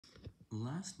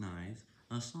Last night,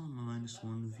 I saw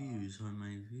 -1 views on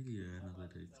my video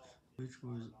analytics, which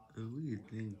was a weird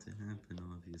thing to happen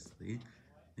obviously.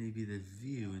 Maybe the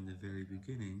view in the very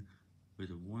beginning,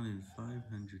 with a 1 in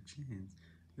 500 chance,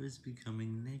 was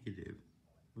becoming negative,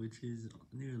 which is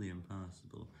nearly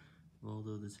impossible,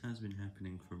 although this has been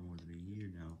happening for more than a year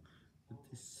now. But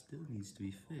this still needs to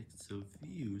be fixed so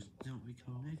views don't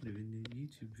become negative in the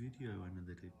YouTube video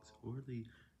analytics or the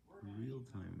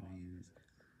real-time views,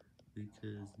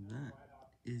 because that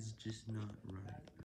is just not right.